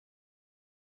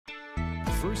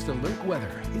First Alert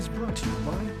Weather is brought to you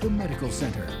by the Medical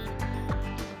Center.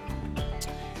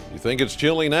 You think it's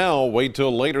chilly now? Wait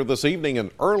till later this evening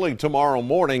and early tomorrow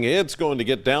morning. It's going to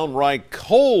get downright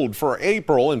cold for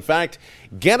April. In fact,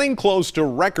 getting close to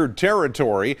record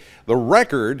territory. The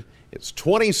record is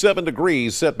 27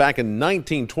 degrees set back in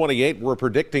 1928. We're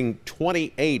predicting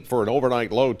 28 for an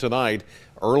overnight low tonight.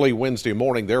 Early Wednesday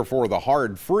morning, therefore the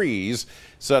hard freeze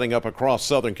setting up across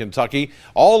southern Kentucky.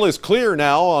 All is clear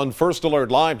now on First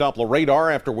Alert Live Doppler radar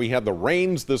after we had the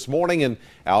rains this morning, and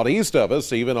out east of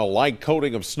us even a light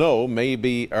coating of snow,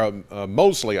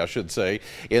 mostly I should say,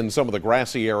 in some of the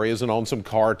grassy areas and on some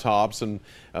car tops and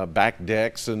back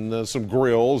decks and some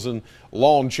grills and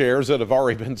lawn chairs that have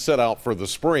already been set out for the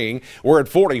spring. We're at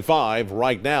 45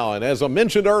 right now, and as I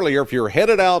mentioned earlier, if you're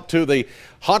headed out to the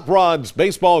Hot Rods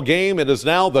baseball game, it is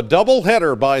now the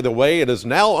doubleheader, by the way. It is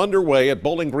now underway at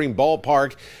Bowling Green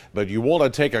Ballpark, but you want to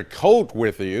take a coat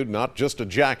with you, not just a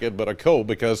jacket, but a coat,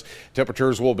 because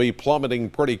temperatures will be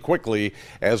plummeting pretty quickly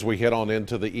as we head on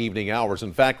into the evening hours.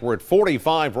 In fact, we're at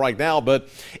 45 right now, but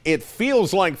it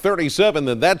feels like 37,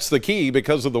 and that's the key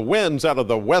because of the winds out of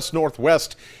the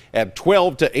west-northwest at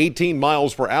 12 to 18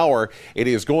 miles per hour. It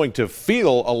is going to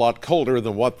feel a lot colder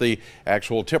than what the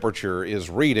actual temperature is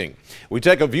reading. We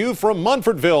take a view from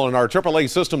Munfordville in our AAA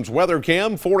Systems weather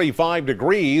cam. 45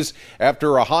 degrees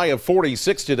after a high of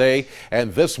 46 today,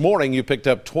 and this morning you picked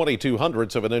up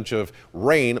 0.02 of an inch of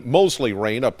rain, mostly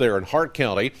rain up there in Hart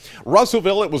County.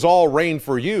 Russellville, it was all rain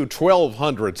for you,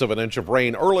 0.12 of an inch of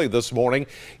rain early this morning.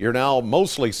 You're now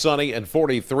mostly sunny and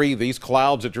 43. These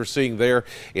clouds that you're seeing there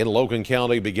in Logan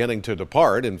County beginning to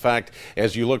depart. In fact,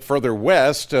 as you look further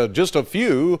west, just a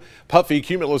few puffy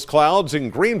cumulus clouds in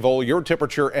Greenville. Your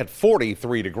temperature at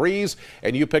 43 degrees,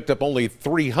 and you picked up only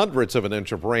 0.03 of an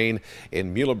inch of rain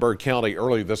in Muhlenberg County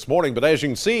early this morning. But as you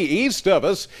can see, east of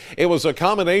us, it was a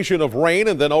combination of rain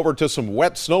and then over to some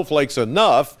wet snowflakes,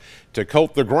 enough to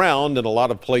coat the ground in a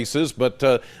lot of places, but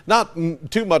not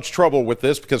too much trouble with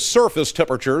this because surface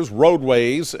temperatures,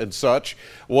 roadways and such,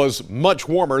 was much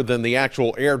warmer than the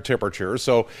actual air temperature.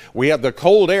 So we had the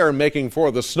cold air making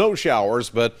for the snow showers,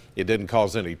 but it didn't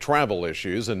cause any travel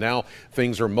issues, and now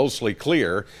things are mostly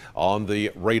clear on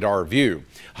the radar view.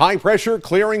 High pressure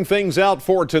clearing things out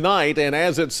for tonight, and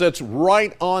as it sits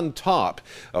right on top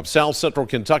of south central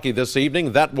Kentucky this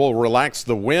evening, that will relax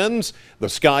the winds. The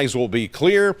skies will be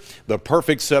clear. The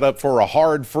perfect setup for a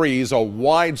hard freeze, a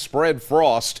widespread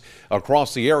frost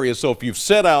across the area. So if you've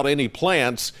set out any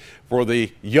plants for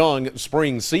the young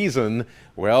spring season,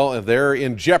 well, they're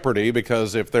in jeopardy,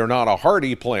 because if they're not a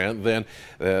hardy plant, then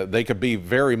they could be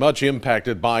very much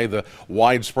impacted by the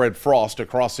widespread frost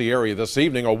across the area this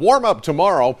evening. A warm up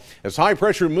tomorrow as high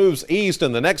pressure moves east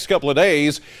in the next couple of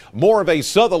days. More of a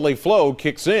southerly flow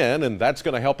kicks in, and that's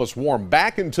going to help us warm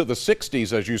back into the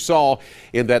 60s, as you saw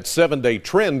in that 7-day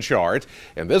trend chart.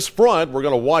 And this front, we're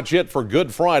going to watch it for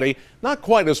Good Friday. Not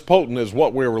quite as potent as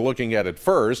what we were looking at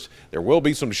first. There will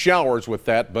be some showers with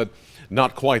that, but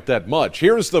not quite that much.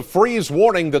 Here's the freeze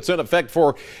warning that's in effect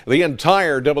for the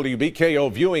entire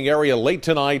WBKO viewing area late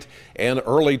tonight and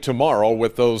early tomorrow,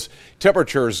 with those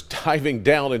temperatures diving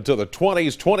down into the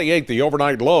 20s, 28 the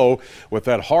overnight low, with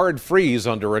that hard freeze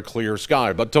under a clear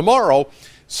sky. But tomorrow,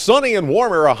 sunny and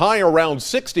warmer, a high around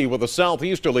 60 with a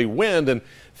southeasterly wind. And in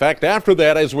fact, after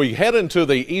that, as we head into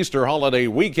the Easter holiday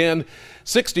weekend,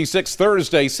 66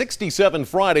 Thursday, 67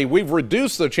 Friday. We've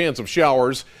reduced the chance of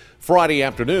showers Friday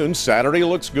afternoon. Saturday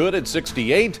looks good at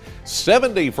 68,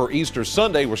 70 for Easter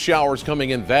Sunday with showers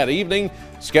coming in that evening.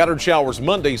 Scattered showers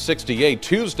Monday, 68.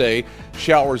 Tuesday,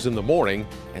 showers in the morning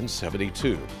and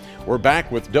 72. We're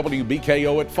back with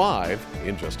WBKO at 5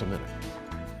 in just a minute.